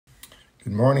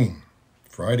Good morning,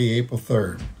 Friday, April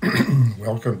 3rd.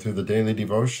 Welcome to the Daily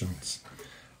Devotions.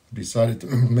 I decided to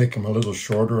make them a little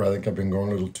shorter. I think I've been going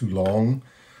a little too long.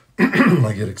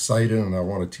 I get excited and I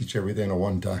want to teach everything at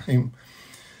one time.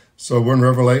 So we're in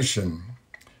Revelation.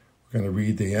 We're going to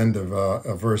read the end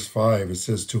of verse 5. It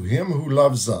says, "To him who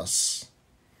loves us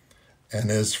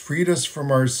and has freed us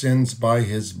from our sins by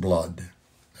his blood."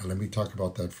 Now let me talk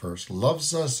about that first.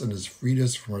 Loves us and has freed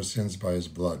us from our sins by his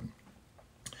blood.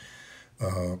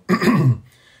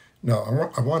 Now,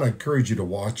 I want to encourage you to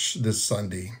watch this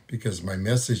Sunday, because my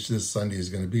message this Sunday is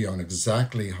going to be on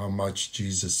exactly how much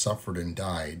Jesus suffered and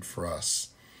died for us,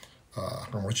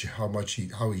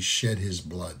 how he shed his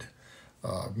blood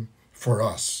for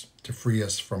us to free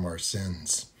us from our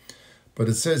sins. But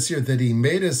it says here that he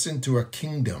made us into a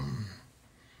kingdom.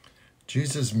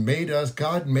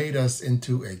 God made us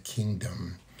into a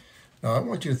kingdom. Now, I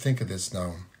want you to think of this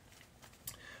now.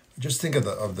 Just think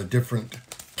of the different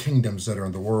kingdoms that are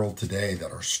in the world today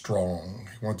that are strong.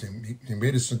 He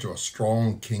made us into a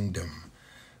strong kingdom.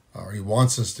 He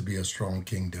wants us to be a strong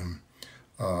kingdom.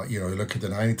 You look at the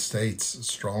United States,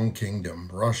 strong kingdom.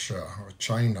 Russia,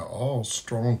 China, all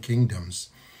strong kingdoms.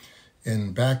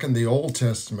 And back in the Old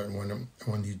Testament,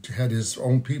 when he had his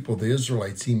own people, the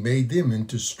Israelites, he made them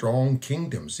into strong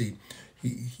kingdoms. He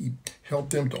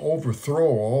helped them to overthrow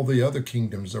all the other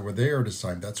kingdoms that were there at his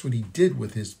time. That's what he did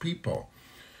with his people.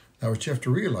 Now, what you have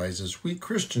to realize is we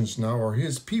Christians now are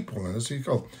his people, and that's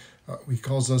what he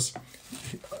calls us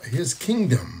his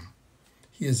kingdom.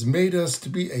 He has made us to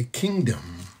be a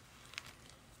kingdom.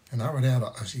 And I would add,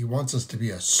 he wants us to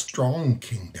be a strong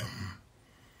kingdom.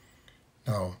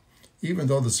 Now, even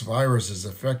though this virus is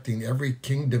affecting every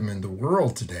kingdom in the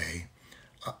world today,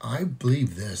 I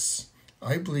believe this.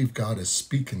 I believe God is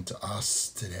speaking to us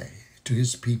today, to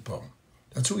his people.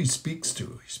 That's who he speaks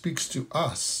to. He speaks to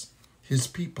us, his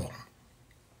people.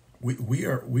 We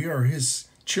are his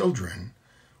children.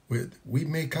 We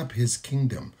make up his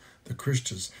kingdom, the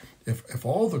Christians. If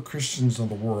all the Christians in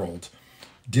the world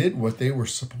did what they were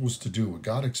supposed to do, what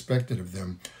God expected of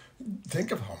them,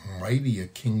 think of how mighty a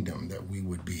kingdom that we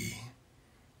would be.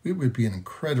 We would be an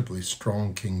incredibly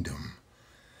strong kingdom.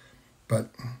 But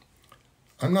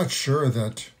I'm not sure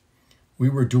that we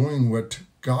were doing what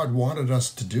God wanted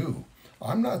us to do.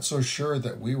 I'm not so sure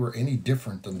that we were any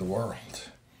different than the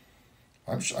world.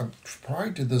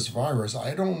 Prior to this virus,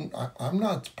 I'm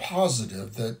not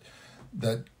positive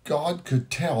that God could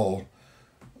tell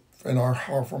from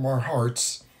our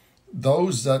hearts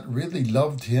those that really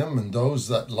loved him and those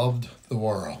that loved the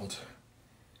world.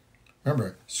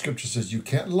 Remember, Scripture says you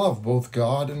can't love both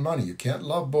God and money. You can't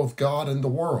love both God and the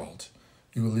world.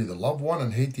 You will either love one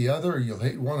and hate the other, or you'll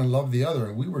hate one and love the other.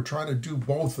 And we were trying to do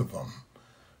both of them.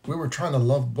 We were trying to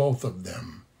love both of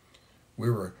them. We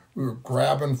were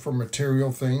grabbing for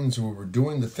material things. We were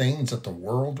doing the things that the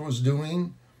world was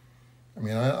doing. I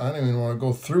mean, I don't even want to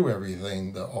go through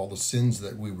everything, all the sins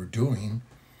that we were doing.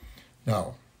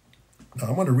 Now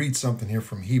I want to read something here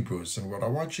from Hebrews. And what I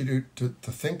want you to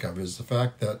think of is the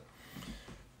fact that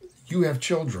you have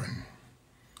children,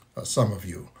 some of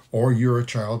you, or you're a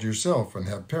child yourself and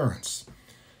have parents.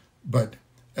 But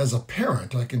as a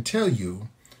parent, I can tell you,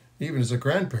 even as a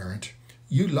grandparent,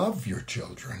 you love your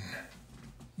children.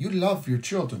 You love your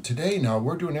children. Today now,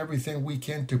 we're doing everything we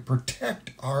can to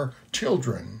protect our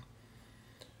children.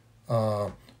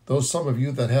 Some of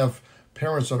you that have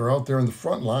parents that are out there in the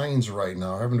front lines right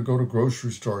now, having to go to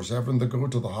grocery stores, having to go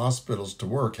to the hospitals to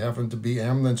work, having to be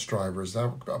ambulance drivers,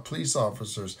 police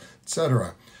officers,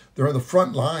 etc. They're in the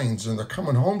front lines and they're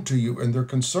coming home to you and they're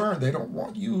concerned. They don't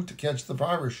want you to catch the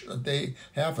virus. They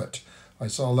have it. I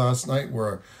saw last night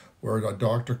where a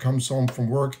doctor comes home from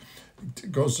work,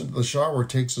 goes into the shower,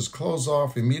 takes his clothes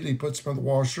off, immediately puts them in the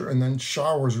washer, and then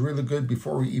showers really good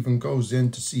before he even goes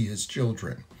in to see his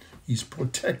children. He's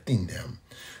protecting them.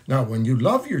 Now, when you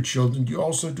love your children, you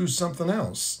also do something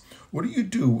else. What do you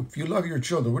do if you love your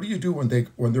children? What do you do when they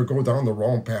go down the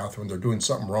wrong path, when they're doing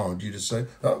something wrong? Do you just say,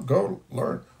 "Oh, go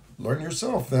learn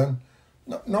yourself then"?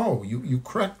 No, you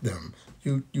correct them.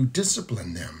 You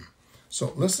discipline them.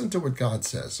 So listen to what God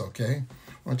says, okay?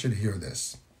 I want you to hear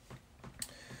this.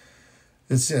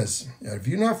 It says, "Have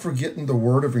you not forgotten the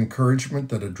word of encouragement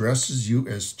that addresses you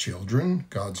as children,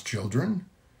 God's children?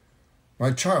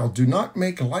 My child, do not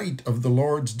make light of the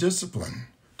Lord's discipline."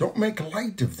 Don't make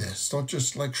light of this. Don't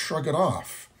just shrug it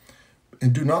off.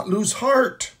 "And do not lose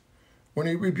heart when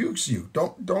he rebukes you."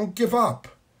 Don't give up.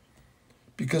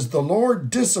 "Because the Lord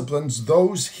disciplines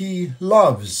those he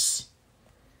loves,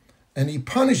 and he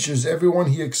punishes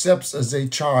everyone he accepts as a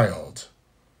child."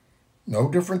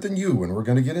 No different than you, and we're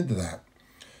going to get into that.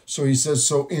 So he says,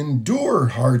 so endure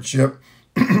hardship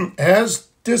as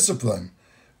discipline.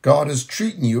 God is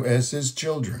treating you as his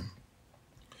children.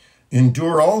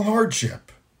 Endure all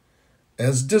hardship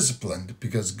as disciplined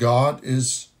because God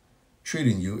is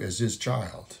treating you as his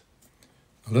child.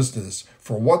 Now listen to this.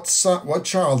 For what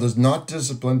child is not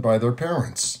disciplined by their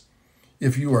parents?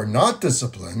 If you are not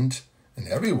disciplined, and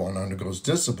everyone undergoes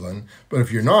discipline, but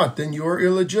if you're not, then you are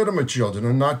illegitimate children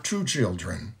and not true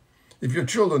children. If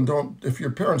your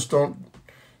parents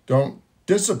don't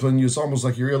discipline you, it's almost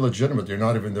like you're illegitimate. You're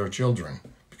not even their children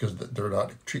because they're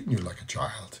not treating you like a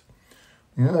child.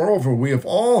 Moreover, we have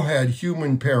all had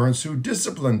human parents who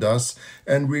disciplined us,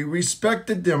 and we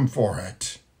respected them for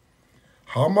it.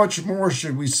 How much more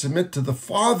should we submit to the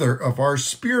Father of our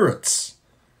spirits?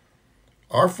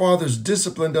 Our fathers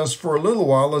disciplined us for a little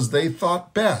while as they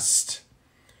thought best.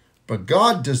 But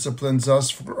God disciplines us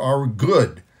for our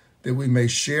good, that we may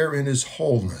share in his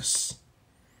wholeness.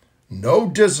 No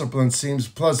discipline seems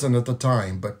pleasant at the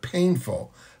time, but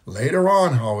painful. Later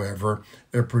on, however,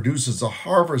 it produces a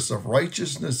harvest of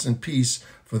righteousness and peace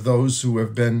for those who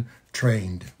have been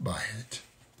trained by it.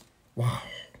 Wow.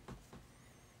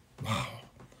 Wow.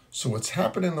 So what's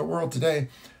happening in the world today,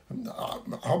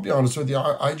 I'll be honest with you,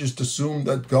 I just assumed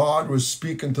that God was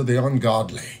speaking to the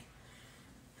ungodly.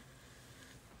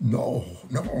 No,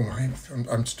 I'm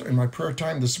in my prayer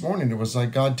time this morning. It was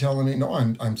like God telling me, "No,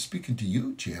 I'm speaking to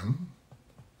you, Jim.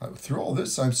 Through all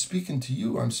this, I'm speaking to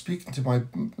you. I'm speaking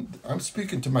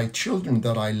to my children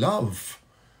that I love.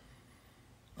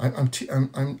 I'm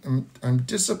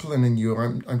disciplining you.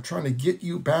 I'm trying to get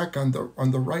you back on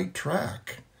the right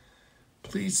track.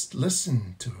 Please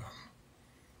listen to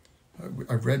him."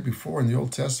 I've read before in the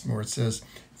Old Testament where it says,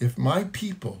 "If my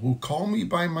people who call me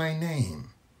by my name,"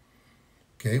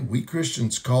 okay, we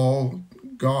Christians call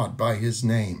God by his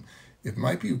name. "If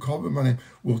my people who call me by my name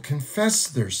will confess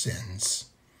their sins,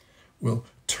 will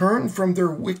turn from their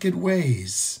wicked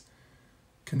ways,"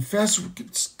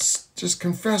 just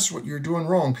confess what you're doing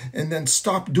wrong and then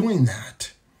stop doing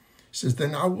that. He says,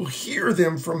 "Then I will hear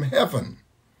them from heaven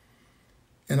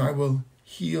and I will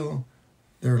heal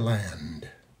their land."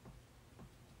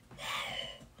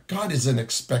 God isn't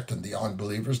expecting the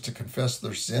unbelievers to confess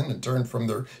their sin and turn from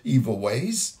their evil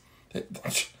ways.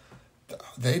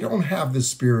 They don't have the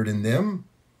Spirit in them.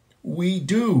 We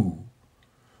do.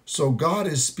 So God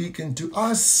is speaking to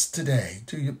us today,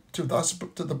 to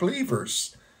the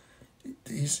believers.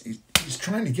 He's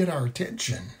trying to get our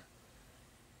attention.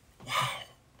 Wow.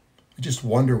 I just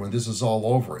wonder when this is all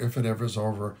over, if it ever is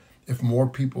over, if more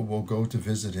people will go to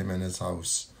visit him in his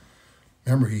house.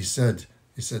 Remember, he said,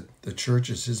 the church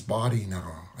is his body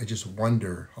now. I just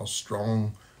wonder how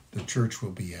strong the church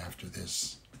will be after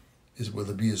this. Will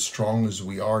it be as strong as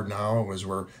we are now,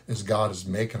 as God is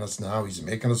making us now? He's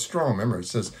making us strong. Remember, it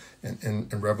says in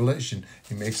Revelation,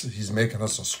 he's making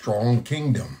us a strong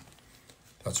kingdom.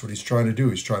 That's what he's trying to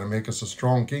do. He's trying to make us a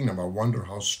strong kingdom. I wonder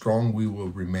how strong we will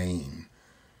remain.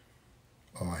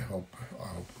 Oh, I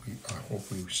hope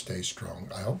we stay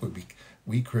strong. I hope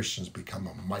we Christians become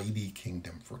a mighty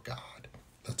kingdom for God.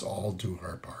 Let's all do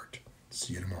our part.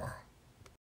 See you tomorrow.